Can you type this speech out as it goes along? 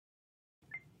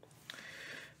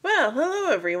Well,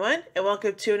 hello everyone, and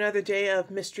welcome to another day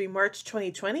of Mystery March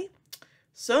 2020.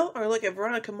 So, our look at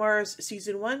Veronica Mars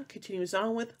Season 1 continues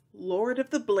on with Lord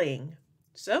of the Bling.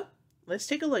 So, let's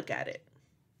take a look at it.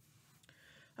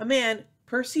 A man,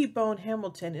 Percy Bone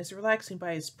Hamilton, is relaxing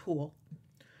by his pool.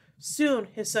 Soon,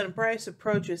 his son Bryce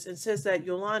approaches and says that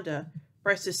Yolanda,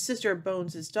 Bryce's sister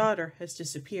Bones' daughter, has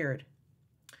disappeared.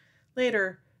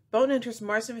 Later, Bone enters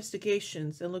Mars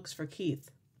Investigations and looks for Keith.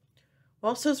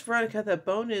 Wells tells Veronica that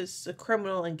Bone is a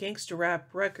criminal and gangster rap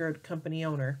record company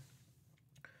owner.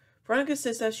 Veronica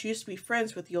says that she used to be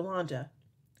friends with Yolanda.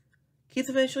 Keith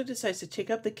eventually decides to take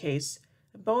up the case,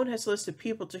 and Bone has a list of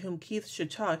people to whom Keith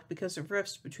should talk because of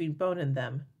rifts between Bone and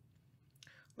them.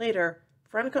 Later,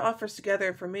 Veronica offers to gather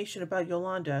information about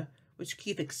Yolanda, which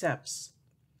Keith accepts.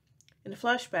 In a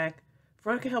flashback,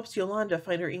 Veronica helps Yolanda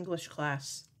find her English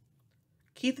class.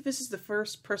 Keith visits the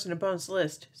first person on Bone's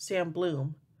list, Sam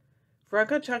Bloom.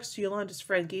 Veronica talks to Yolanda's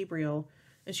friend Gabriel,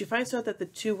 and she finds out that the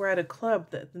two were at a club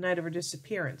the night of her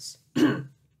disappearance.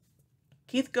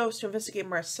 Keith goes to investigate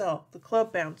Marcel, the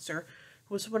club bouncer,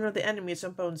 who was one of the enemies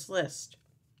on Bone's list.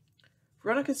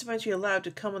 Veronica is eventually allowed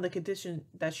to come on the condition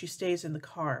that she stays in the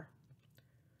car.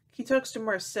 Keith talks to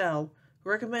Marcel, who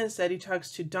recommends that he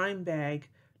talks to Dimebag,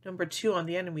 number 2 on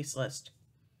the enemies list.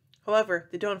 However,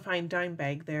 they don't find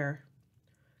Dimebag there.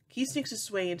 Keith sneaks his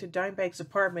way into Dimebag's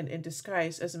apartment in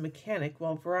disguise as a mechanic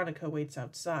while Veronica waits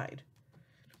outside.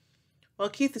 While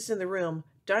Keith is in the room,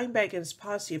 Dimebag and his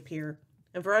posse appear,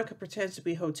 and Veronica pretends to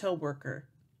be a hotel worker.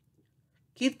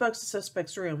 Keith bugs the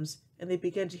suspects' rooms, and they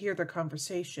begin to hear their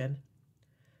conversation.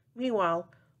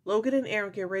 Meanwhile, Logan and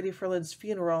Aaron get ready for Lynn's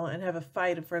funeral and have a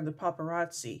fight in front of the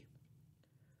paparazzi.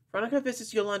 Veronica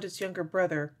visits Yolanda's younger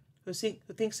brother, who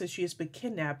thinks that she has been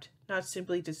kidnapped, not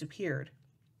simply disappeared.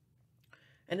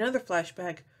 In another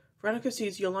flashback, Veronica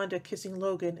sees Yolanda kissing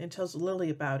Logan and tells Lily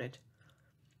about it.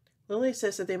 Lily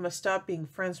says that they must stop being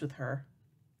friends with her.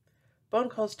 Bone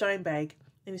calls Dimebag,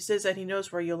 and he says that he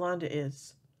knows where Yolanda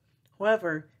is.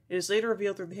 However, it is later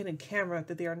revealed through the hidden camera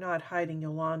that they are not hiding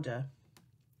Yolanda.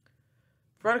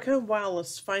 Veronica and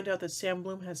Wallace find out that Sam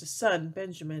Bloom has a son,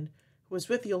 Benjamin, who was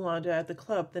with Yolanda at the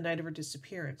club the night of her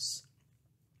disappearance.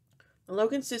 When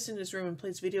Logan sits in his room and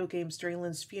plays video games during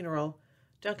Lynn's funeral,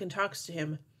 Duncan talks to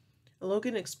him, and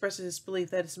Logan expresses his belief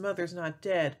that his mother is not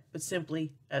dead, but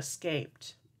simply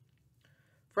escaped.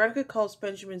 Veronica calls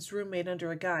Benjamin's roommate under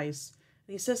a guise,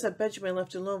 and he says that Benjamin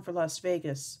left alone for Las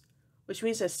Vegas, which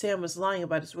means that Sam was lying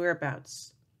about his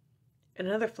whereabouts. In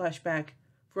another flashback,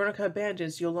 Veronica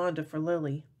abandons Yolanda for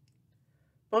Lily.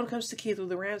 Bone comes to Keith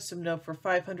with a ransom note for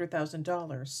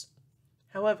 $500,000.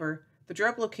 However, the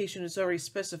drop location is already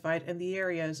specified and the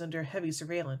area is under heavy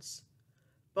surveillance.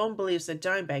 Bone believes that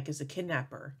Dimebag is a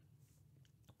kidnapper.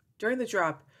 During the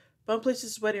drop, Bone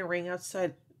places his wedding ring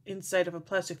inside of a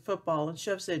plastic football and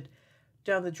shoves it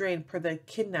down the drain per the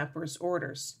kidnapper's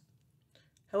orders.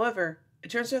 However,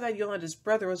 it turns out that Yolanda's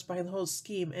brother was behind the whole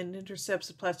scheme and intercepts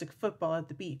the plastic football at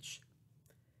the beach.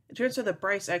 It turns out that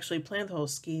Bryce actually planned the whole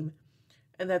scheme,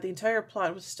 and that the entire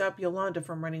plot was to stop Yolanda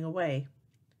from running away.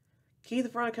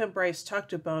 Keith, Veronica, and Bryce talk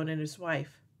to Bone and his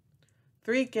wife.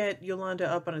 3 get Yolanda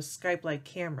up on a Skype-like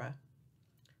camera.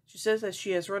 She says that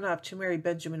she has run off to marry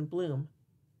Benjamin Bloom.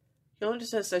 Yolanda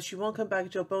says that she won't come back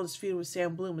until Bone's feud with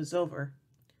Sam Bloom is over.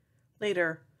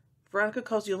 Later, Veronica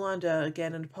calls Yolanda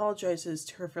again and apologizes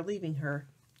to her for leaving her,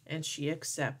 and she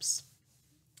accepts.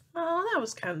 Oh, that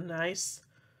was kind of nice.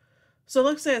 So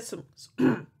let's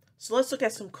look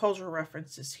at some cultural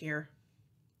references here.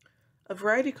 A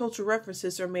variety of cultural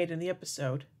references are made in the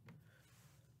episode.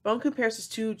 Bone compares his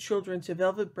 2 children to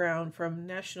Velvet Brown from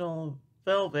National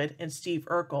Velvet and Steve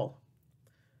Urkel.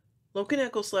 Logan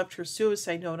Eccles left her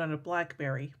suicide note on a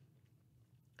BlackBerry.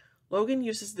 Logan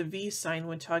uses the V sign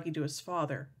when talking to his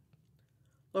father.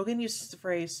 Logan uses the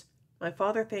phrase, "My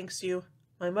father thanks you,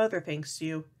 my mother thanks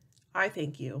you, I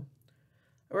thank you,"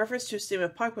 a reference to a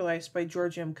statement popularized by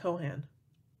George M. Cohan.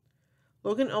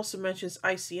 Logan also mentions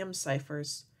ICM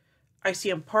ciphers,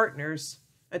 ICM Partners,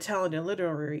 a talent and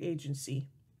literary agency.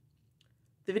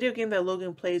 The video game that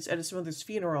Logan plays at his mother's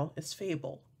funeral is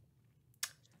Fable.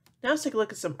 Now let's take a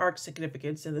look at some arc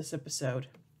significance in this episode.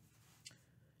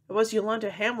 It was Yolanda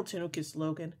Hamilton who kissed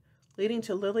Logan, leading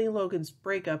to Lily and Logan's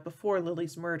breakup before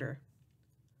Lily's murder.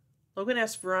 Logan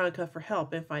asked Veronica for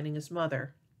help in finding his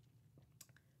mother.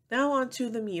 Now on to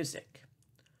the music.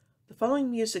 The following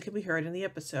music can be heard in the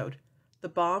episode: The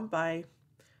Bomb by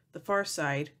The Far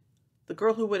Side, The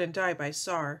Girl Who Wouldn't Die by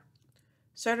SAR,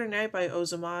 Saturday Night by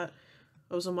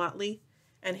Ozomatli,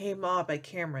 and Hey Ma by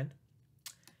Cameron.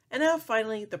 And now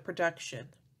finally, the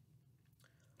production.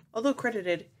 Although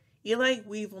credited, Eli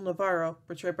Weevil Navarro,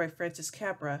 portrayed by Francis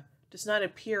Capra, does not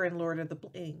appear in Lord of the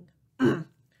Bling.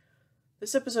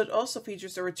 This episode also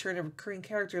features the return of recurring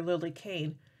character Lily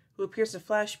Kane, who appears in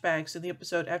flashbacks in the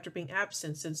episode after being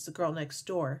absent since The Girl Next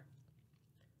Door.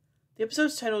 The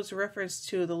episode's title is a reference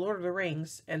to The Lord of the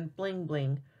Rings and Bling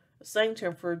Bling, a slang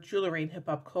term for jewelry in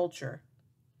hip-hop culture.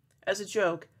 As a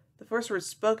joke, the first words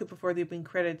spoken before the opening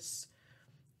credits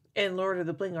in Lord of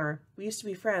the Bling are, "We used to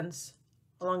be friends,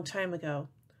 a long time ago,"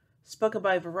 spoken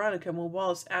by Veronica when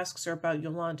Wallace asks her about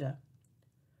Yolanda.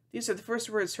 These are the first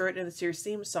words heard in the series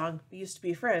theme song, "We Used to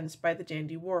Be Friends" by the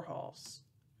Dandy Warhols.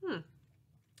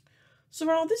 So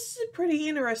overall, this is a pretty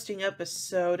interesting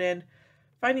episode, and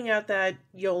finding out that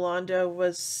Yolanda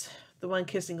was the one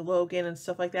kissing Logan and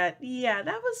stuff like that, yeah,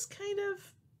 that was kind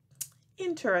of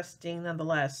interesting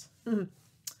nonetheless.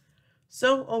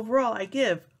 So overall, I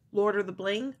give Lord of the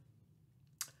Bling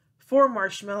 4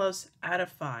 marshmallows out of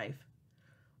 5.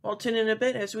 I'll tune in a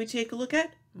bit as we take a look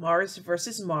at Mars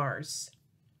vs. Mars.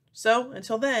 So,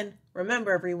 until then,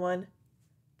 remember everyone,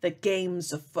 the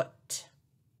game's afoot.